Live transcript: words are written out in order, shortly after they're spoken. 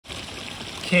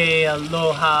Okay,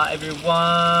 aloha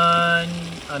everyone.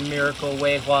 I'm Mirakle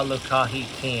Wehua Lukahi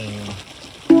King.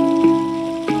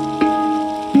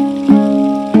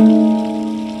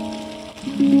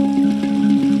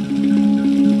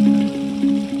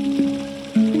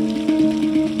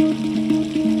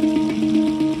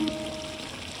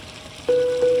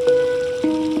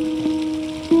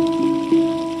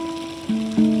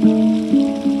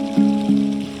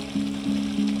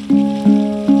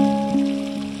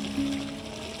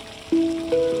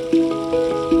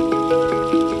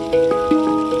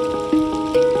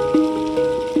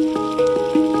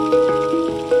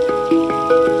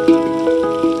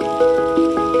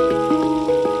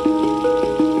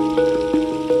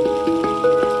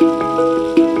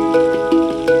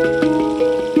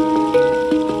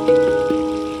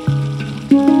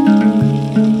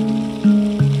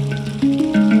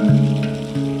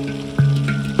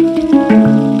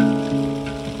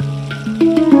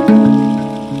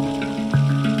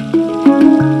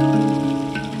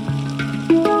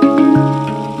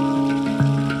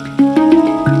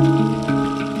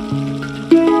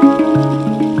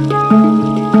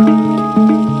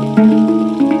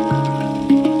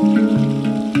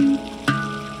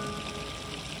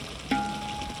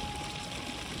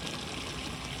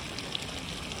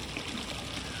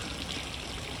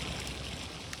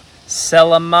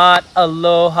 Selamat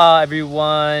aloha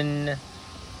everyone.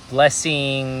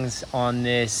 Blessings on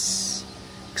this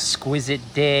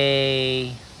exquisite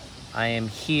day. I am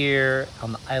here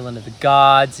on the island of the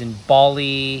gods in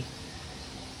Bali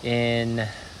in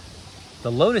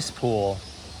the Lotus Pool,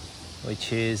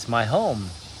 which is my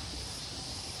home.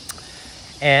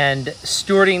 And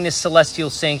stewarding this celestial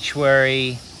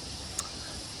sanctuary,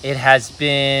 it has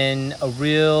been a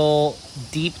real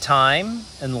deep time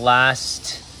in the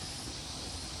last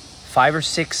 5 or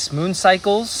 6 moon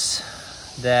cycles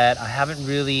that I haven't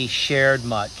really shared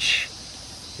much.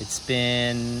 It's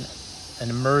been an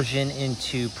immersion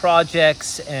into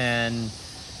projects and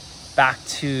back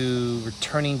to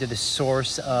returning to the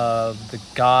source of the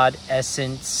God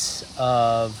essence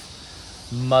of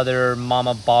Mother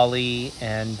Mama Bali,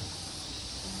 and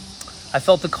I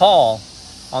felt the call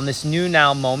on this new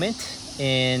now moment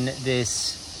in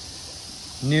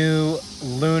this new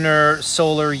lunar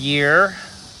solar year,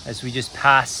 as we just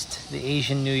passed the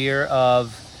Asian New Year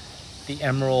of the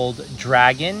Emerald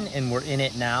Dragon, and we're in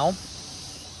it now.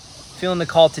 Feeling the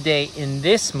call today in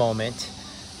this moment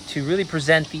to really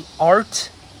present the art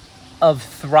of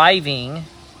thriving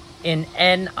in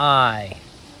NI,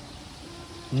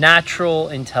 natural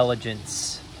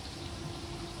intelligence.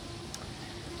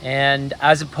 And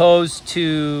as opposed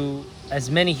to as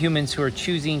many humans who are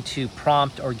choosing to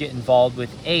prompt or get involved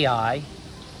with AI,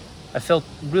 I felt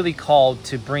really called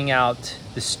to bring out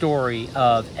the story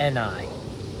of NI,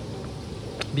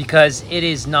 because it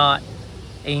is not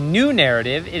a new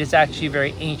narrative. It is actually a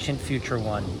very ancient future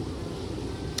one.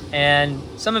 And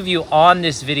some of you on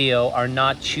this video are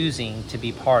not choosing to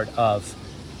be part of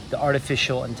the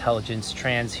artificial intelligence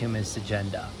transhumanist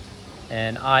agenda.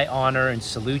 And I honor and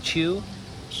salute you,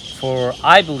 for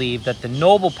I believe that the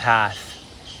noble path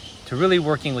to really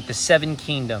working with the 7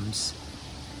 kingdoms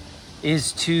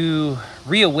is to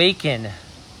reawaken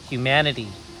humanity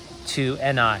to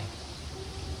NI.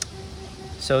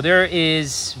 So there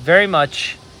is very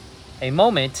much a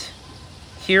moment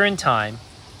here in time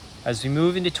as we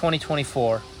move into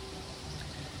 2024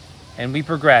 and we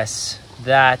progress,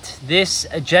 that this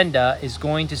agenda is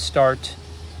going to start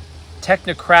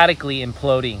technocratically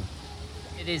imploding.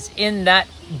 It is in that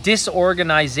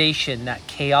disorganization, that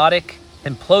chaotic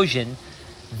implosion,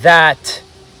 that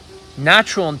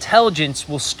natural intelligence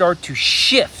will start to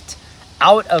shift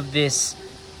out of this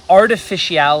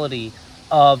artificiality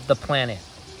of the planet.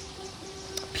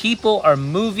 People are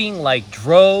moving like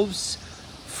droves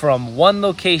from one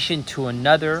location to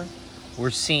another. We're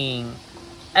seeing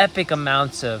epic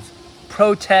amounts of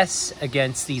protests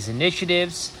against these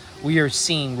initiatives. We are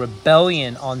seeing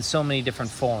rebellion on so many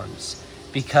different forms,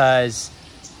 because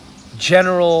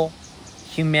general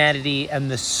humanity and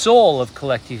the soul of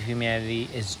collective humanity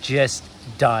is just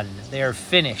done. They are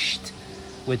finished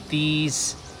with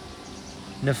these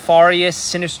nefarious,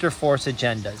 sinister force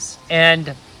agendas.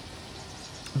 And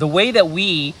the way that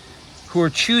we who are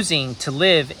choosing to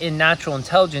live in natural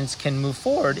intelligence can move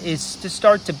forward is to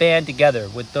start to band together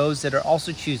with those that are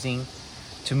also choosing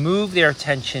to move their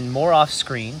attention more off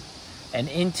screen and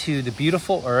into the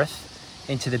beautiful earth,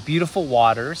 into the beautiful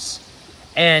waters,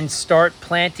 and start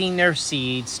planting their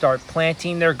seeds, start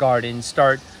planting their gardens,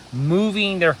 start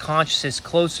moving their consciousness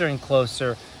closer and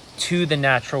closer to the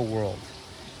natural world.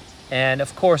 And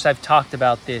of course, I've talked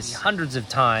about this hundreds of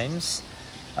times,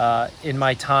 in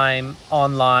my time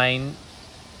online,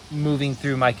 moving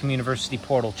through my Communiversity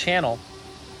Portal channel.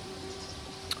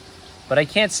 But I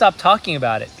can't stop talking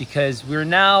about it because we're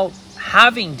now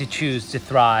having to choose to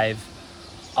thrive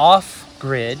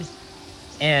off-grid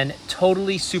and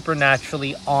totally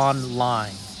supernaturally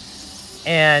online.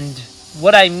 And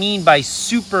what I mean by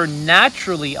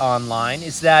supernaturally online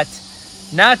is that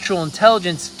natural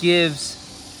intelligence gives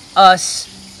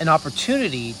us an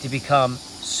opportunity to become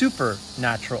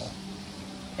supernatural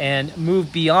and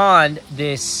move beyond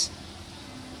this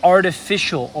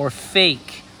artificial or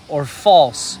fake or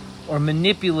false or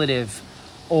manipulative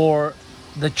or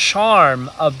the charm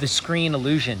of the screen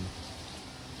illusion.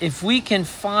 If we can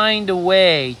find a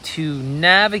way to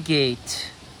navigate,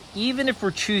 even if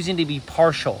we're choosing to be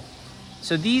partial.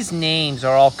 So these names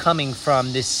are all coming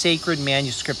from this sacred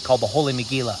manuscript called the Holy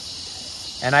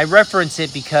Megillah. And I reference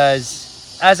it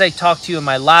because, as I talked to you in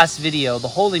my last video, the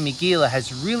Holy Megillah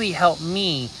has really helped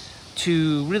me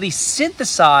to really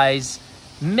synthesize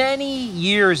many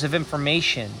years of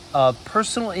information, of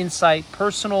personal insight,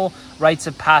 personal rites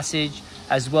of passage,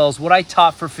 as well as what I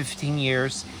taught for 15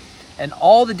 years, and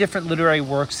all the different literary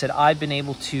works that I've been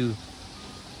able to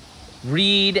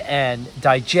read and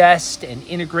digest and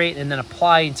integrate and then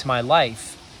apply into my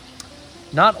life.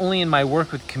 Not only in my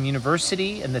work with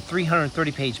Communiversity and the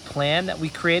 330-page plan that we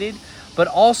created, but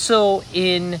also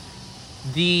in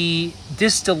the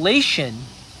distillation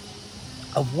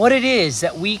of what it is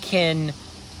that we can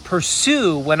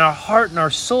pursue when our heart and our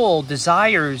soul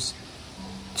desires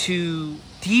to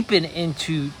deepen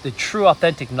into the true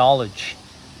authentic knowledge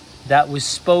that was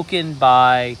spoken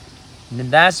by the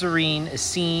Nazarene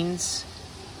Essenes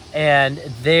and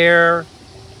their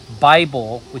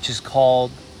Bible, which is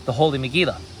called the Holy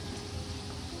Megillah.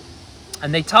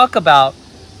 And they talk about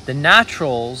the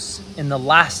naturals in the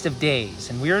last of days.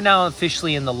 And we are now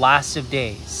officially in the last of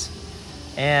days.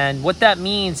 And what that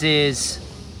means is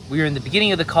we are in the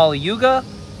beginning of the Kali Yuga,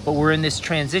 but we're in this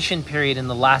transition period in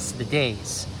the last of the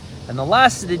days. And the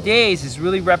last of the days is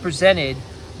really represented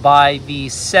by the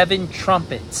 7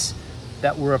 trumpets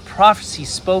that were a prophecy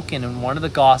spoken in one of the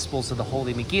Gospels of the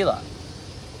Holy Megillah.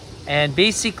 And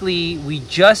basically, we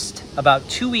just, about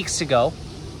 2 weeks ago,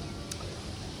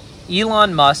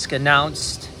 Elon Musk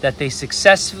announced that they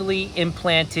successfully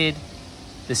implanted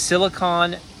the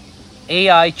silicon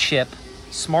AI chip,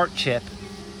 smart chip,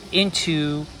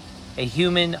 into a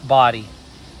human body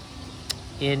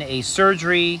in a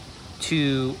surgery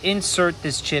to insert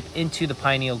this chip into the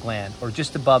pineal gland, or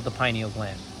just above the pineal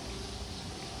gland,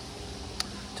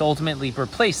 to ultimately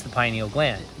replace the pineal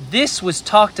gland. This was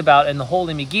talked about in the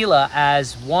Holy Megillah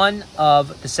as one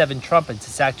of the 7 trumpets.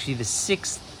 It's actually the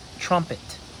 6th trumpet.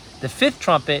 The 5th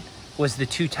trumpet was the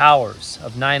 2 towers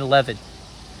of 9/11.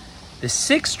 The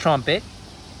 6th trumpet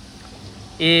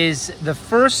is the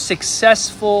first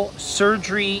successful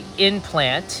surgery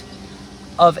implant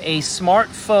of a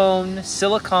smartphone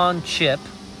silicon chip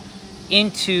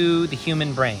into the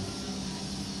human brain.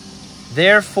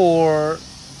 Therefore,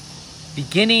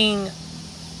 beginning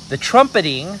the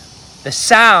trumpeting, the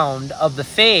sound of the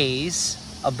phase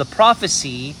of the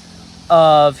prophecy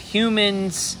of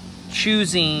humans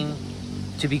choosing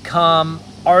to become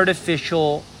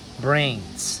artificial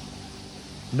brains.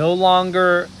 No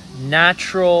longer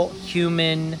natural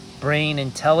human brain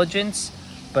intelligence,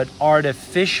 but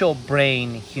artificial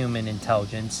brain human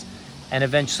intelligence. And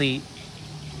eventually,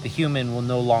 the human will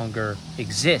no longer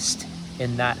exist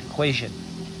in that equation.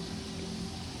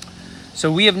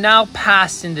 So we have now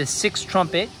passed into the 6th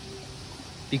trumpet,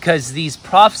 because these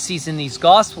prophecies in these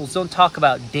Gospels don't talk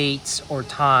about dates or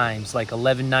times like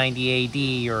 1190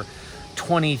 AD or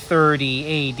 2030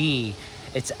 AD.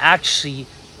 It's actually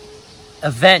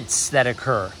events that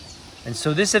occur. And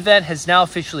so this event has now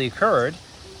officially occurred,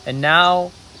 and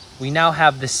now we now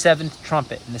have the 7th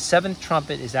trumpet. And the 7th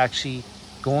trumpet is actually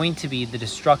going to be the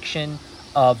destruction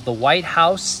of the White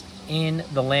House in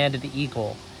the land of the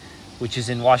eagle, which is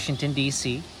in Washington,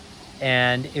 D.C.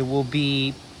 And it will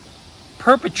be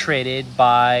perpetrated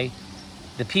by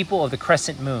the people of the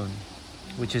Crescent Moon,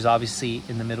 which is obviously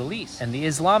in the Middle East, and the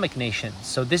Islamic nations.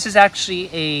 So this is actually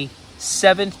a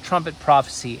 7th trumpet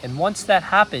prophecy. And once that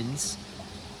happens,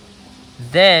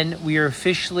 then we are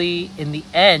officially in the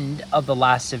end of the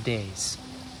last of days.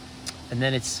 And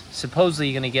then it's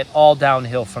supposedly going to get all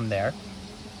downhill from there.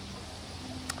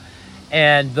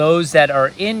 And those that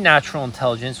are in natural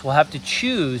intelligence will have to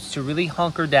choose to really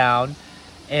hunker down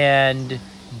and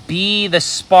be the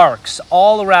sparks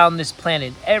all around this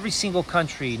planet, every single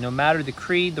country, no matter the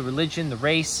creed, the religion, the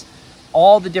race,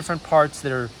 all the different parts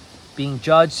that are being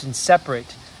judged and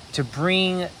separate, to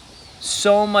bring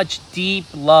so much deep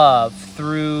love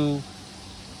through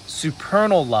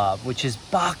supernal love, which is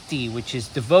bhakti, which is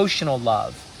devotional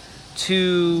love,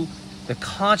 to the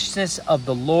consciousness of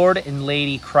the Lord and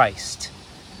Lady Christ.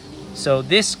 So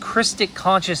this Christic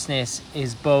consciousness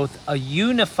is both a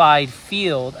unified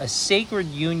field, a sacred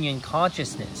union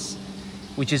consciousness,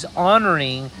 which is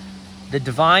honoring the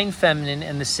divine feminine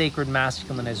and the sacred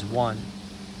masculine as one.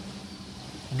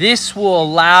 This will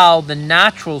allow the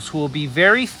naturals, who will be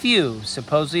very few,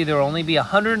 supposedly there will only be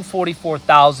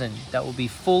 144,000 that will be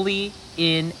fully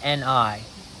in NI,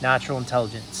 natural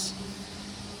intelligence.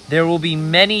 There will be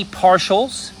many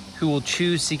partials who will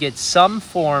choose to get some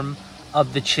form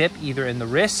of the chip, either in the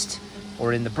wrist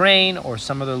or in the brain or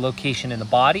some other location in the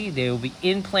body. They will be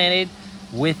implanted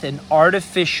with an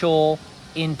artificial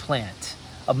implant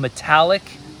of metallic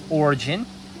origin.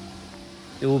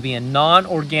 It will be a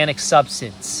non-organic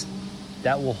substance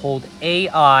that will hold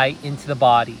AI into the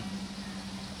body.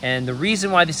 And the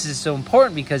reason why this is so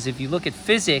important, because if you look at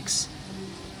physics,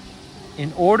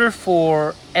 in order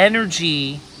for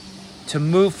energy to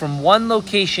move from one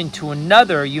location to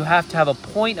another, you have to have a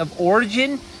point of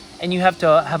origin and you have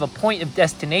to have a point of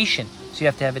destination. So you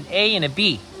have to have an A and a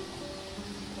B.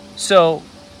 So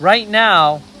right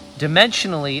now,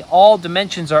 dimensionally, all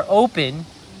dimensions are open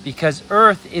because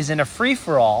Earth is in a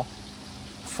free-for-all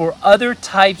for other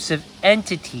types of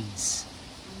entities,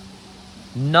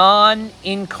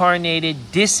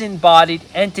 non-incarnated, disembodied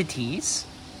entities,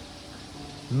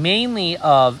 mainly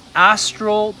of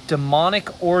astral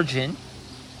demonic origin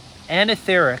and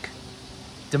etheric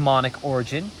demonic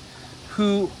origin,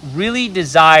 who really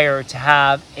desire to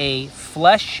have a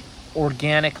flesh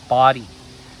organic body.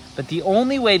 But the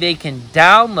only way they can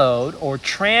download or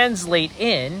translate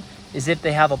in is if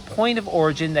they have a point of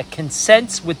origin that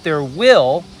consents with their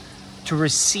will to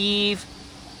receive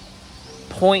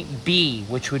point B,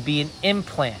 which would be an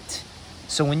implant.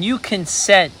 So when you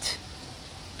consent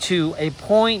to a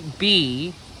point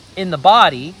B in the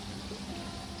body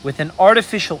with an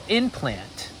artificial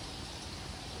implant,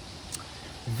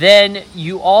 then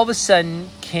you all of a sudden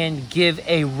can give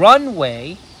a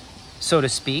runway, so to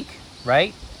speak,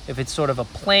 right? If it's sort of a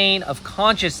plane of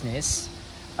consciousness,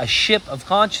 a ship of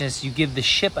consciousness, you give the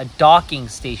ship a docking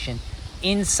station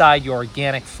inside your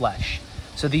organic flesh.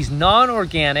 So these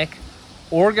non-organic,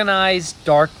 organized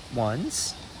dark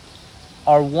ones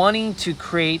are wanting to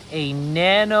create a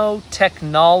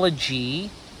nanotechnology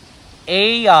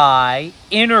AI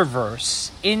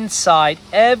interverse inside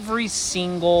every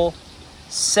single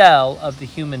cell of the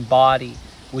human body,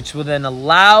 which will then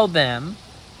allow them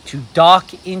to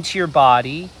dock into your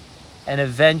body and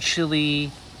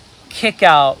eventually kick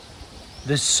out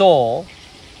the soul.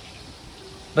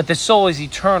 But the soul is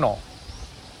eternal.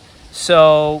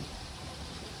 So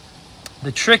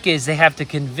the trick is they have to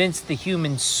convince the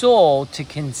human soul to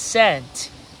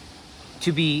consent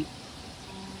to be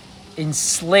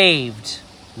enslaved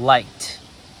light.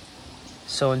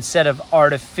 So instead of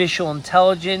artificial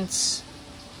intelligence,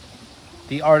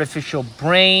 the artificial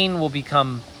brain will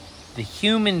become the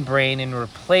human brain and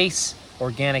replace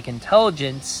organic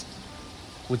intelligence,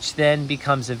 which then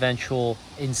becomes eventual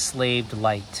enslaved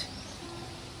light.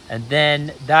 And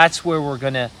then that's where we're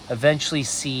going to eventually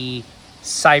see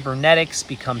cybernetics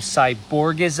become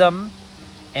cyborgism.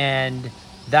 And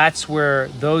that's where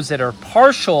those that are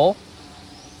partial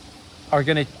are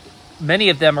going to, many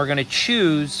of them are going to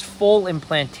choose full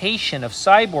implantation of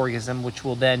cyborgism, which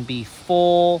will then be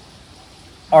full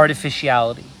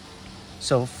artificiality.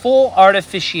 So full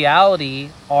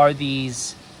artificiality are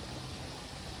these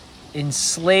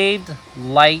enslaved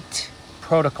light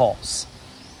protocols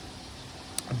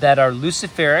that are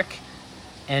luciferic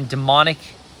and demonic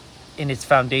in its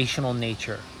foundational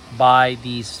nature by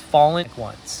these fallen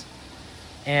ones.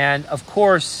 And of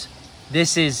course,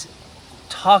 this is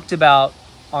talked about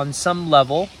on some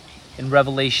level in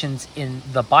Revelations in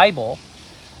the Bible,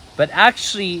 but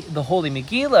actually the Holy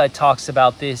Megillah talks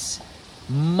about this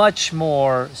much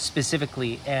more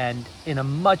specifically and in a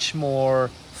much more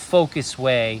focused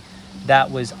way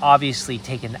that was obviously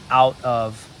taken out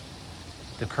of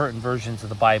the current versions of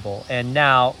the Bible. And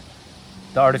now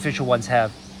the artificial ones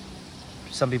have,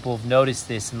 some people have noticed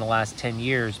this in the last 10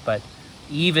 years, but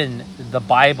even the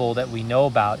Bible that we know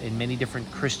about in many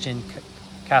different Christian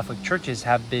Catholic churches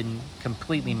have been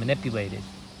completely manipulated.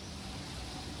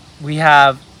 We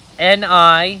have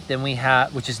NI, then we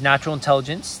have, which is natural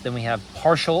intelligence, then we have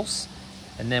partials,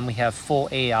 and then we have full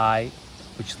AI,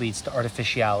 which leads to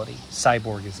artificiality,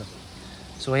 cyborgism.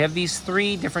 So we have these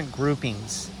three different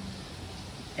groupings.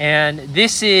 And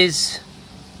this is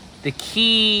the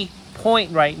key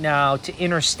point right now to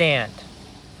understand.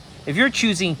 if you're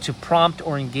choosing to prompt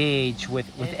or engage with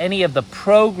any of the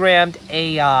programmed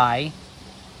AI,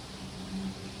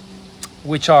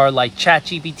 which are like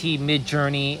ChatGPT,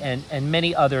 Midjourney, and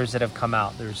many others that have come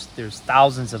out. There's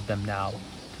thousands of them now,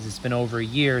 because it's been over a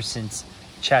year since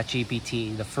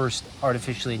ChatGPT, the first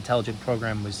artificially intelligent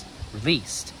program, was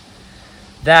released.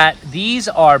 That these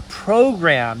are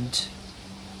programmed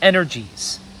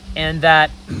energies, and that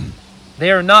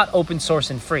they are not open source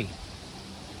and free.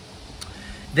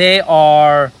 They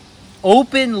are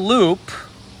open loop,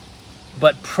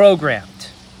 but programmed.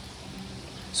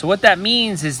 So what that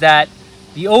means is that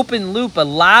the open loop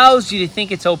allows you to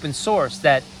think it's open source,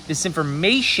 that this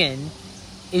information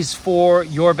is for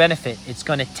your benefit. It's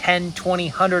going to 10, 20,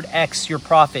 100x your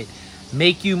profit,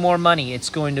 make you more money. It's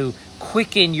going to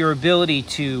quicken your ability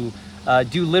to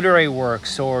do literary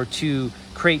works, or to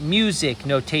create music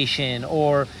notation,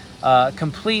 or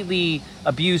completely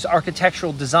abuse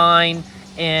architectural design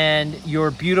and your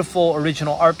beautiful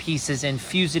original art pieces and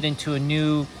fuse it into a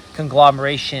new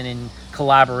conglomeration and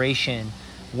collaboration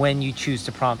when you choose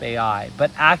to prompt AI. But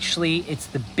actually, it's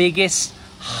the biggest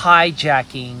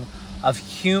hijacking of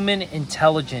human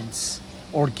intelligence,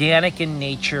 organic in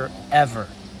nature, ever.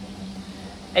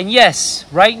 And yes,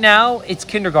 right now it's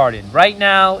kindergarten. Right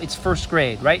now it's first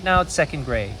grade. Right now it's second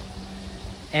grade.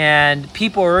 And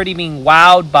people are already being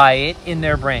wowed by it in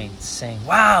their brains, saying,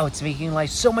 wow, it's making life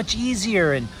so much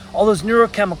easier, and all those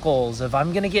neurochemicals of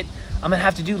I'm gonna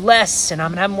have to do less, and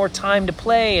I'm gonna have more time to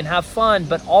play and have fun,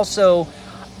 but also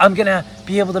I'm gonna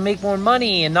be able to make more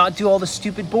money and not do all the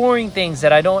stupid, boring things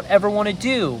that I don't ever want to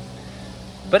do.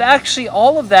 But actually,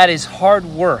 all of that is hard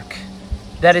work.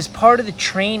 That is part of the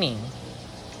training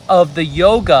of the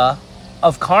yoga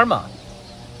of karma.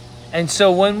 And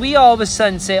so when we all of a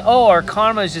sudden say, oh, our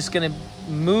karma is just going to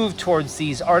move towards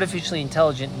these artificially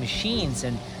intelligent machines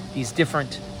and these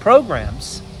different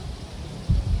programs,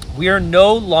 we are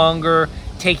no longer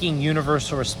taking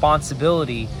universal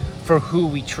responsibility for who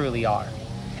we truly are.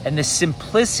 And the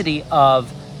simplicity of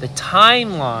the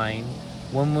timeline,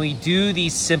 when we do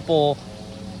these simple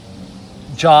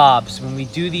jobs, when we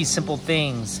do these simple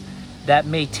things that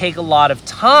may take a lot of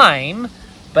time,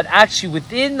 but actually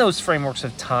within those frameworks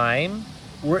of time,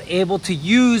 we're able to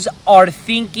use our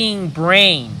thinking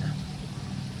brain.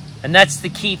 And that's the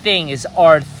key thing, is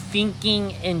our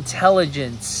thinking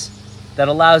intelligence that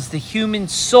allows the human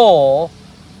soul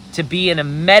to be in a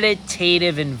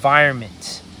meditative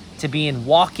environment, to be in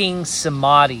walking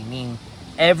samadhi, meaning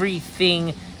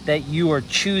everything that you are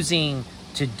choosing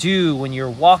to do when you're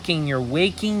walking your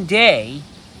waking day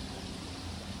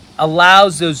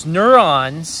allows those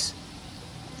neurons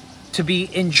to be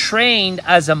entrained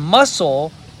as a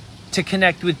muscle to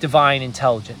connect with divine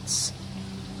intelligence.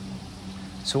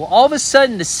 So all of a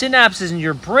sudden, the synapses in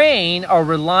your brain are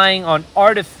relying on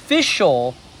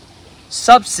artificial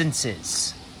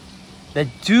substances that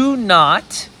do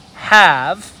not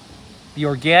have the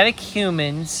organic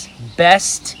human's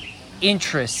best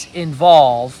interests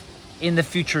involved in the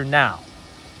future now.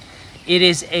 It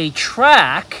is a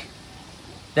track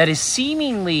that is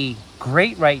seemingly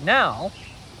great right now,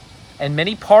 and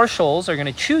many partials are going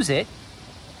to choose it,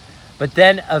 but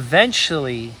then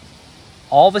eventually,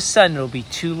 all of a sudden, it'll be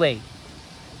too late,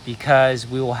 because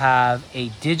we will have a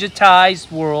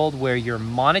digitized world where your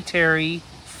monetary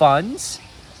funds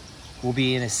will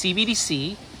be in a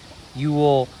CBDC. You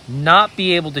will not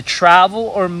be able to travel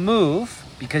or move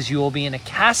because you will be in a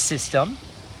caste system,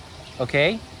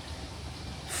 okay?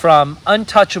 From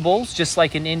untouchables, just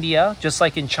like in India, just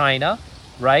like in China,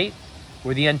 right?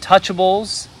 Where the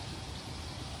untouchables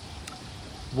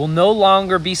will no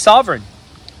longer be sovereign,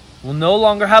 will no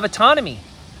longer have autonomy.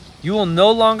 You will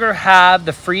no longer have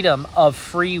the freedom of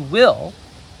free will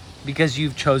because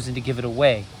you've chosen to give it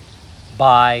away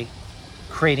by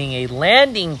creating a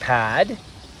landing pad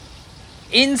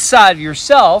inside of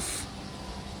yourself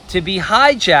to be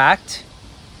hijacked,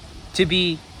 to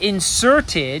be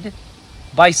inserted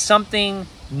by something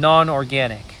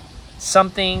non-organic,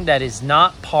 something that is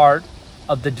not part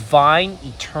of the divine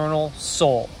eternal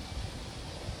soul.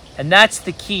 And that's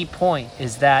the key point,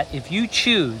 is that if you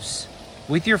choose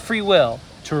with your free will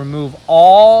to remove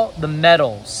all the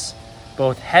metals,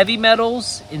 both heavy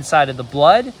metals inside of the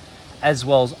blood, as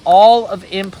well as all of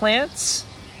implants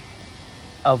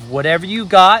of whatever you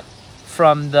got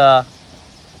from the,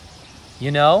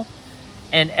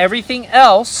 and everything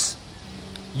else,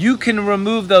 you can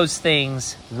remove those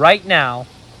things right now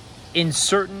in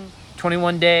certain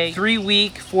 21-day,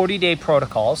 3-week, 40-day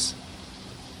protocols.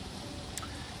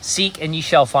 Seek and ye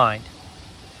shall find.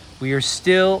 We are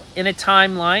still in a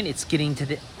timeline. It's getting to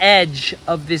the edge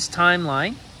of this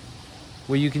timeline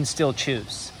where you can still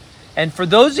choose. And for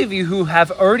those of you who have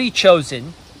already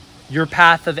chosen your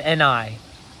path of NI,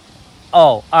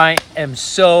 oh, I am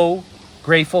so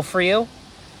grateful for you,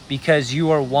 because you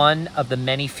are one of the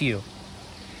many few.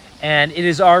 And it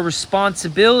is our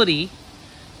responsibility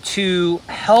to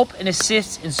help and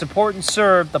assist and support and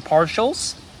serve the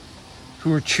partials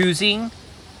who are choosing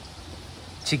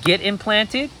to get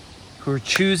implanted, who are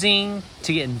choosing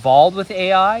to get involved with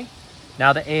AI.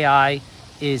 Now the AI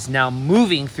is now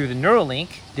moving through the Neuralink.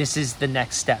 This is the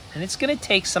next step. And it's going to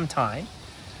take some time,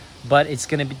 but it's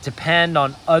going to depend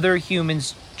on other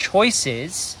humans'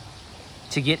 choices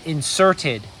to get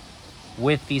inserted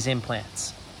with these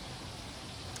implants.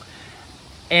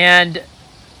 And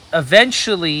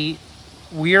eventually,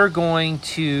 we're going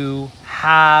to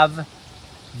have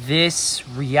this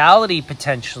reality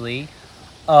potentially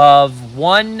of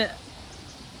one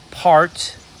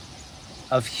part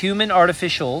of human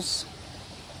artificials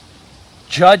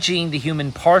judging the human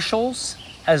partials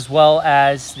as well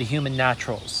as the human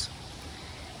naturals.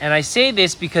 And I say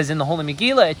this because in the Holy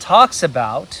Megillah, it talks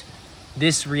about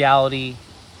this reality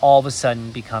all of a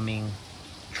sudden becoming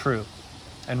true.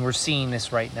 And we're seeing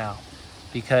this right now,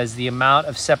 because the amount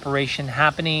of separation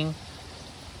happening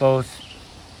both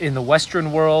in the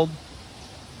Western world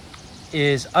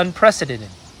is unprecedented.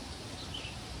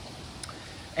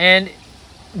 And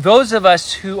those of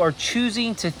us who are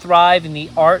choosing to thrive in the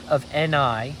art of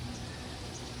NI,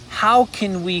 how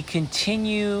can we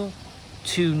continue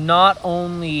to not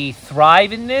only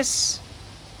thrive in this,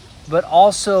 but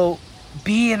also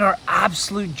be in our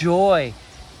absolute joy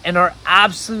and our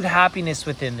absolute happiness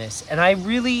within this? And I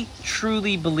really,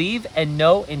 truly believe and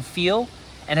know and feel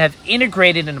and have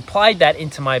integrated and applied that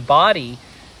into my body,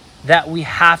 that we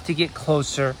have to get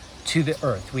closer to the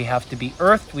earth. We have to be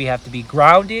earthed. We have to be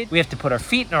grounded. We have to put our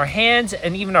feet and our hands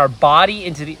and even our body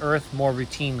into the earth more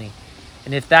routinely.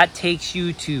 And if that takes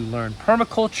you to learn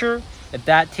permaculture, if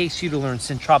that takes you to learn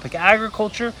syntropic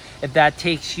agriculture, if that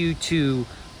takes you to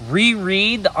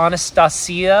reread the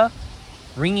Anastasia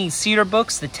Ringing Cedar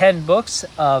books, the 10 books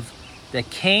that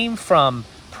came from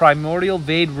primordial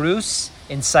Ved Rus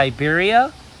in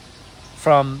Siberia,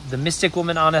 from the mystic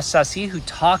woman Anastasia, who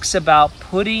talks about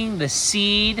putting the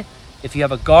seed, if you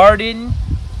have a garden,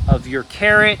 of your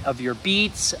carrot, of your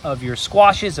beets, of your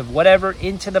squashes, of whatever,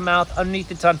 into the mouth, underneath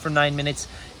the tongue for 9 minutes.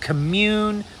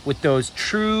 Commune with those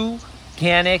true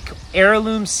organic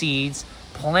heirloom seeds.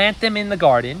 Plant them in the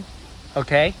garden,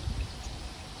 okay?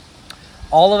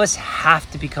 All of us have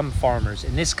to become farmers.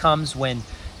 And this comes when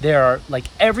there are, like,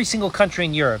 every single country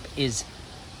in Europe is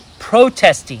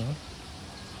protesting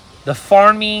the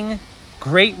farming,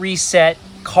 Great Reset,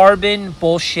 carbon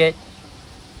bullshit,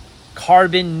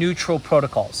 carbon neutral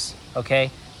protocols,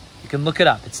 okay? You can look it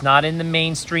up. It's not in the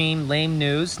mainstream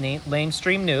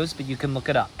lamestream news, but you can look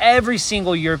it up. Every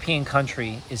single European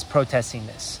country is protesting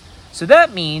this. So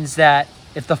that means that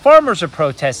if the farmers are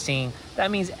protesting,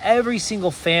 that means every single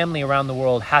family around the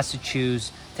world has to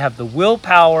choose to have the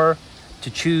willpower to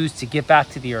choose to get back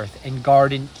to the earth and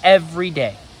garden every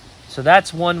day. So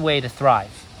that's one way to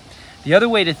thrive. The other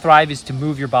way to thrive is to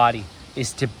move your body,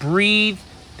 is to breathe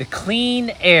the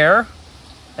clean air.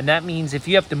 And that means if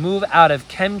you have to move out of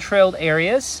chemtrailed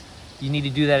areas, you need to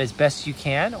do that as best you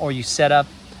can, or you set up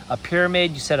a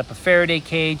pyramid, you set up a Faraday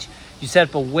cage, you set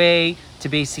up a way to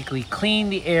basically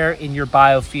clean the air in your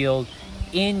biofield,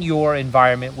 in your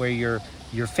environment where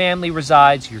your family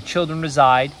resides, your children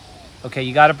reside. Okay,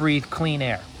 you got to breathe clean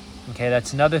air. Okay,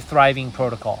 that's another thriving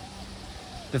protocol.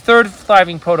 The third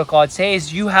thriving protocol I'd say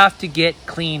is you have to get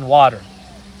clean water.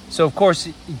 So of course,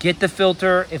 get the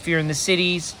filter if you're in the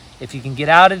cities. If you can get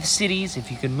out of the cities,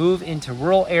 if you can move into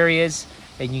rural areas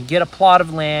and you get a plot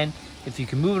of land, if you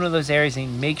can move into those areas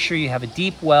and make sure you have a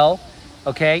deep well,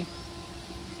 okay?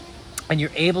 And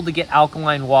you're able to get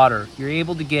alkaline water. You're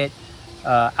able to get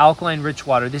alkaline rich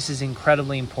water. This is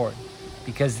incredibly important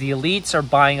because the elites are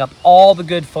buying up all the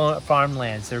good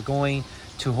farmlands. They're going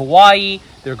to Hawaii.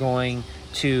 They're going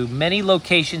to many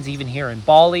locations, even here in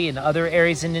Bali and other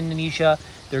areas in Indonesia.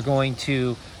 They're going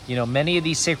to, many of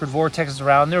these sacred vortexes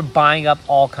around. They're buying up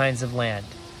all kinds of land,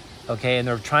 okay? And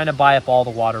they're trying to buy up all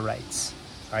the water rights,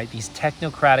 all right? These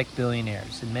technocratic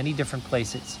billionaires in many different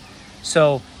places.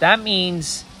 So that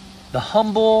means the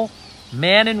humble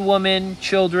man and woman,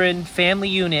 children, family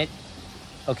unit,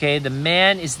 okay? The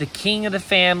man is the king of the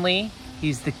family.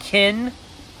 He's the kin.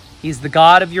 He's the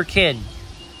God of your kin.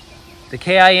 The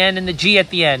K-I-N and the G at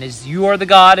the end is you are the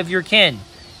God of your kin.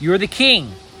 You're the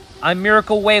king. I'm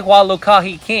Mirakle Weihua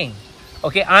Lokahi king.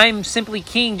 Okay, I'm simply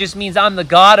king just means I'm the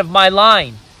God of my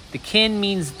line. The kin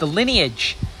means the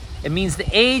lineage. It means the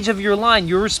age of your line.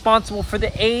 You're responsible for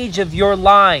the age of your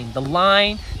line. The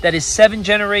line that is 7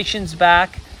 generations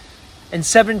back and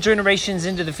 7 generations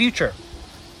into the future.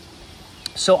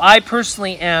 So I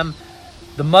personally am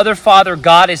the mother, father,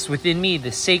 goddess within me,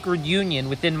 the sacred union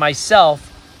within myself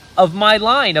of my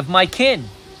line, of my kin.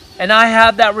 And I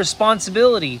have that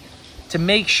responsibility to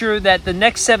make sure that the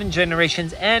next 7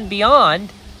 generations and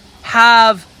beyond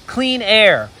have clean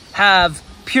air, have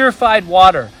purified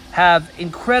water, have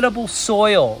incredible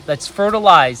soil that's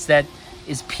fertilized, that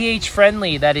is pH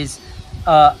friendly, that is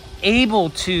able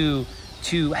to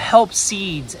help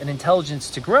seeds and intelligence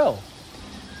to grow.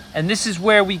 And this is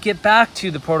where we get back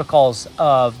to the protocols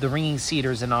of the Ringing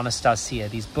Cedars and Anastasia,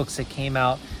 these books that came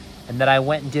out and that I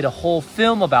went and did a whole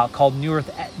film about called New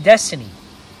Earth Destiny.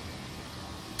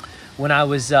 When I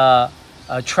was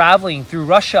traveling through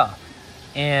Russia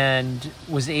and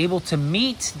was able to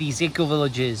meet these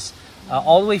eco-villages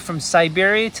all the way from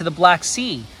Siberia to the Black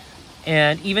Sea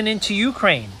and even into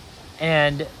Ukraine.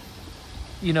 And,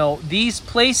 you know, these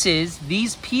places,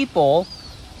 these people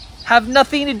have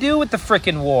nothing to do with the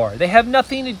frickin' war. They have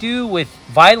nothing to do with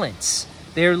violence.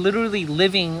 They're literally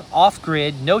living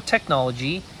off-grid, no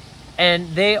technology,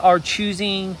 and they are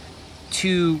choosing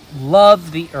to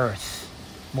love the earth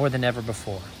more than ever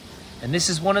before. And this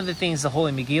is one of the things the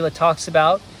Holy Mirakle talks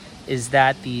about, is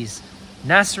that these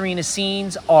Nasarina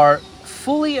scenes are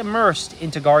fully immersed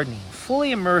into gardening,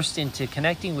 fully immersed into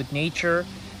connecting with nature,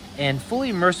 and fully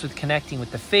immersed with connecting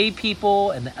with the Fae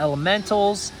people and the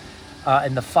elementals,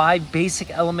 and the 5 basic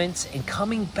elements, and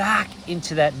coming back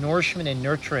into that nourishment and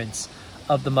nurturance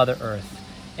of the Mother Earth.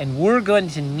 And we're going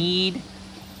to need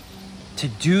to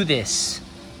do this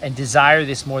and desire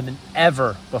this more than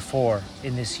ever before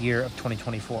in this year of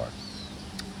 2024,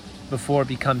 before it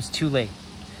becomes too late,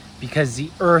 because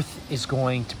the earth is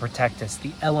going to protect us.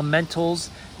 The elementals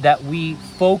that we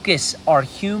focus our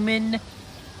human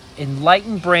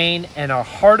enlightened brain and our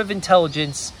heart of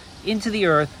intelligence into the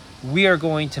earth, we are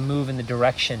going to move in the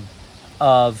direction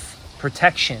of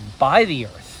protection by the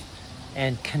earth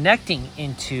and connecting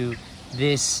into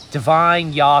this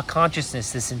divine Yah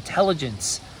consciousness, this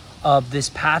intelligence of this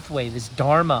pathway, this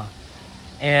Dharma.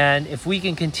 And if we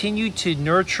can continue to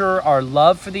nurture our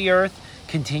love for the earth,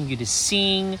 continue to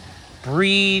sing,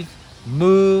 breathe,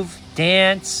 move,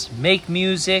 dance, make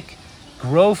music,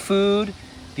 grow food,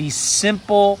 these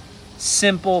simple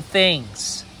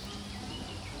things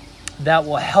that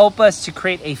will help us to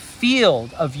create a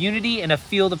field of unity and a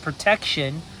field of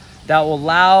protection that will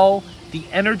allow the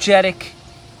energetic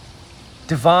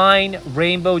divine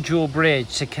rainbow jewel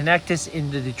bridge to connect us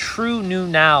into the true new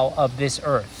now of this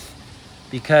earth,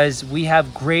 because we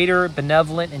have greater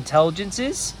benevolent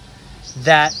intelligences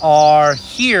that are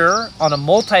here on a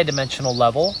multidimensional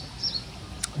level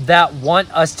that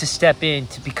want us to step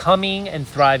into becoming and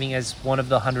thriving as one of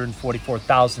the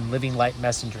 144,000 living light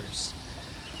messengers.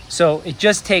 So it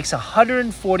just takes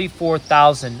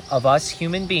 144,000 of us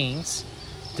human beings,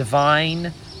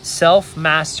 divine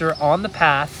self-master on the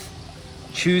path,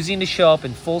 choosing to show up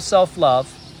in full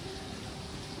self-love,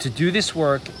 to do this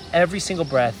work every single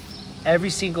breath, every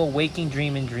single waking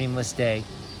dream and dreamless day,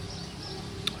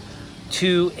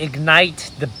 to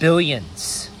ignite the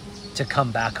billions to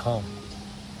come back home.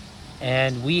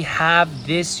 And we have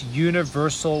this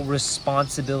universal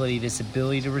responsibility, this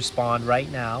ability to respond right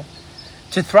now,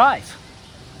 to thrive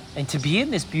and to be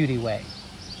in this beauty way.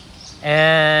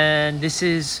 And this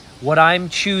is what I'm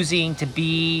choosing to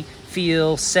be,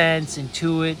 feel, sense,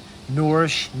 intuit,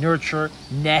 nourish, nurture,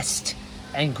 nest,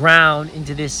 and ground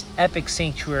into this epic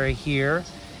sanctuary here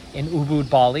in Ubud,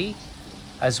 Bali,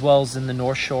 as well as in the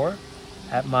North Shore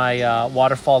at my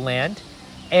waterfall land,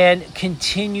 and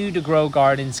continue to grow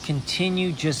gardens,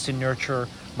 continue just to nurture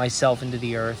myself into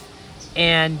the earth,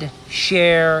 and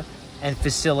share and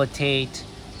facilitate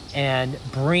and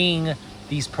bring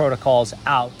these protocols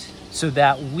out so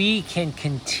that we can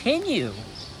continue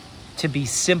to be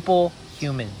simple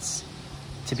humans,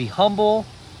 to be humble,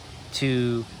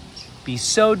 to be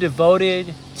so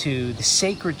devoted to the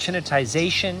sacred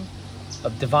trinitization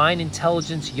of divine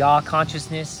intelligence, Yah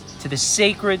consciousness, to the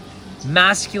sacred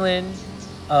masculine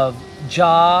of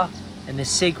Jah and the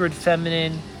sacred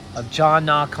feminine of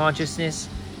Jah-Na consciousness.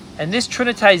 And this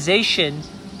trinitization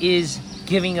is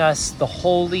giving us the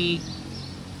holy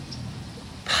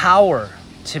power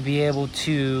to be able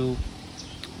to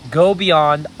go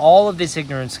beyond all of this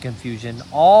ignorance and confusion,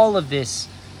 all of this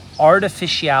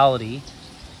artificiality,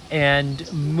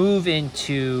 and move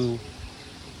into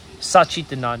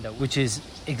Satchitananda, which is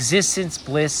existence,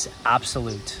 bliss,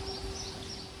 absolute.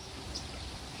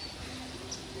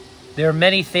 There are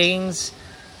many things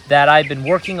that I've been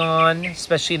working on,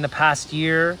 especially in the past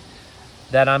year,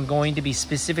 that I'm going to be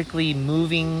specifically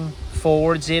moving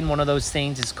forwards in. One of those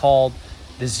things is called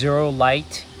the Zero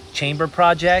Light Chamber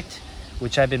Project,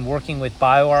 which I've been working with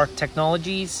BioArc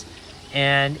Technologies.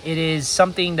 And it is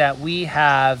something that we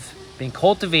have been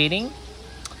cultivating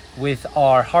with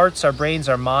our hearts, our brains,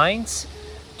 our minds,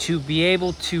 to be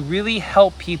able to really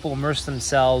help people immerse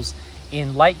themselves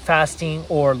in light fasting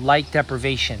or light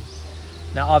deprivation.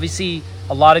 Now, obviously,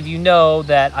 a lot of you know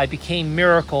that I became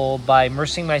Mirakle by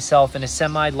immersing myself in a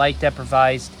semi-light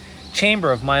deprived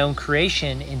chamber of my own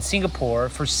creation in Singapore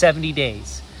for 70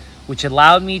 days, which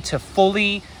allowed me to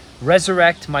fully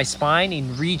resurrect my spine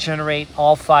and regenerate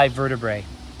all 5 vertebrae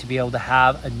to be able to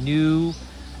have a new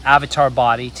avatar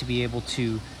body to be able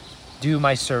to do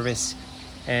my service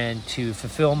and to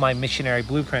fulfill my missionary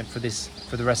blueprint for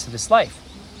the rest of this life.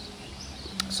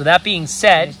 So that being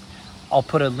said, I'll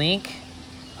put a link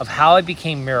of how I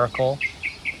became Mirakle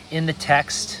in the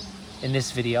text in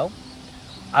this video.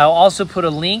 I'll also put a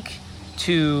link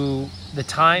to the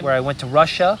time where I went to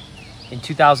Russia in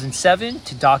 2007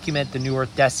 to document the New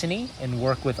Earth Destiny and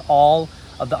work with all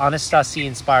of the Anastasia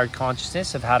inspired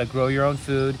consciousness of how to grow your own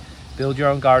food, build your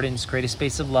own gardens, create a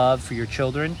space of love for your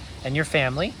children and your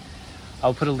family.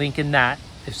 I'll put a link in that.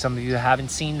 If some of you haven't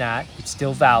seen that, it's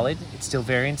still valid. It's still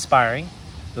very inspiring.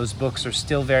 Those books are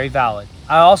still very valid.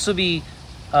 I'll also be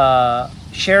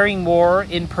sharing more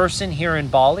in person here in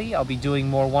Bali. I'll be doing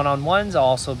more one-on-ones. I'll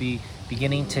also be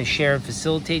beginning to share and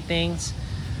facilitate things.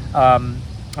 I'm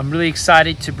really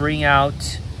excited to bring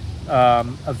out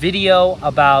a video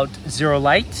about Zero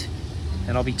Light,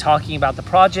 and I'll be talking about the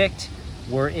project.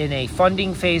 We're in a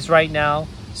funding phase right now,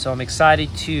 so I'm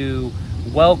excited to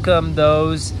welcome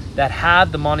those that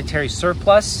have the monetary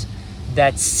surplus,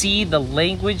 that see the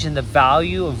language and the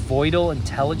value of voidal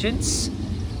intelligence,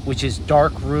 which is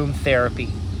dark room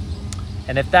therapy.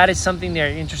 And if that is something they're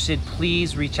interested,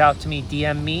 please reach out to me,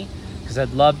 DM me, because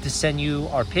I'd love to send you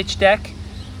our pitch deck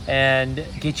and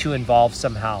get you involved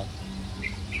somehow.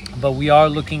 But we are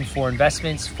looking for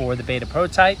investments for the beta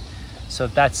prototype. So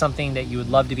if that's something that you would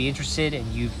love to be interested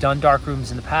in, you've done dark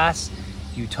rooms in the past,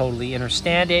 you totally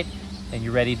understand it, and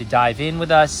you're ready to dive in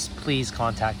with us, please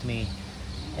contact me.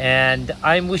 And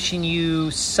I'm wishing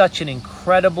you such an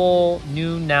incredible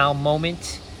new now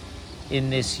moment in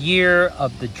this year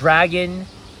of the dragon.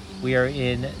 We are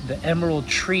in the Emerald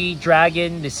Tree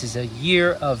Dragon. This is a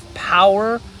year of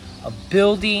power, of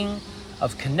building,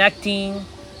 of connecting.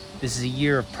 This is a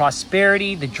year of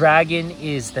prosperity. The dragon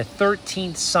is the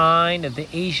 13th sign of the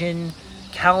Asian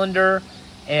calendar,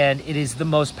 and it is the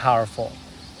most powerful.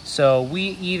 So we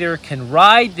either can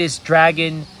ride this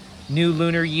dragon new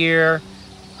lunar year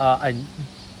and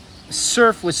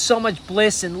surf with so much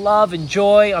bliss and love and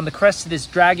joy on the crest of this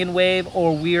dragon wave,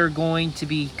 or we are going to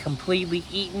be completely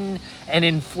eaten and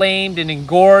inflamed and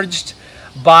engorged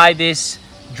by this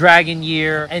dragon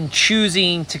year and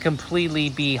choosing to completely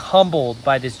be humbled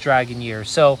by this dragon year.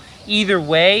 So either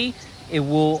way, it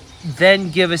will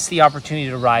then give us the opportunity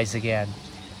to rise again,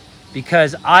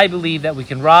 because I believe that we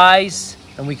can rise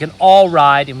and we can all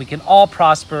ride and we can all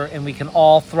prosper and we can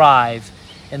all thrive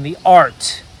in the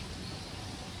art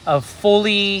of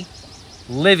fully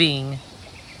living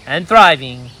and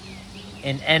thriving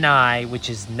in NI, which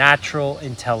is natural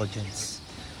intelligence,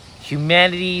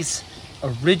 humanity's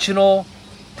original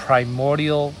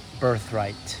primordial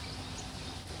birthright.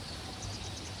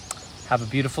 Have a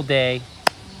beautiful day.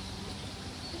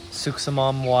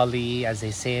 Suksamam Wali, as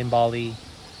they say in Bali.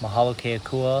 Mahalo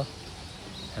Keakua,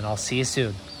 and I'll see you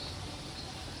soon.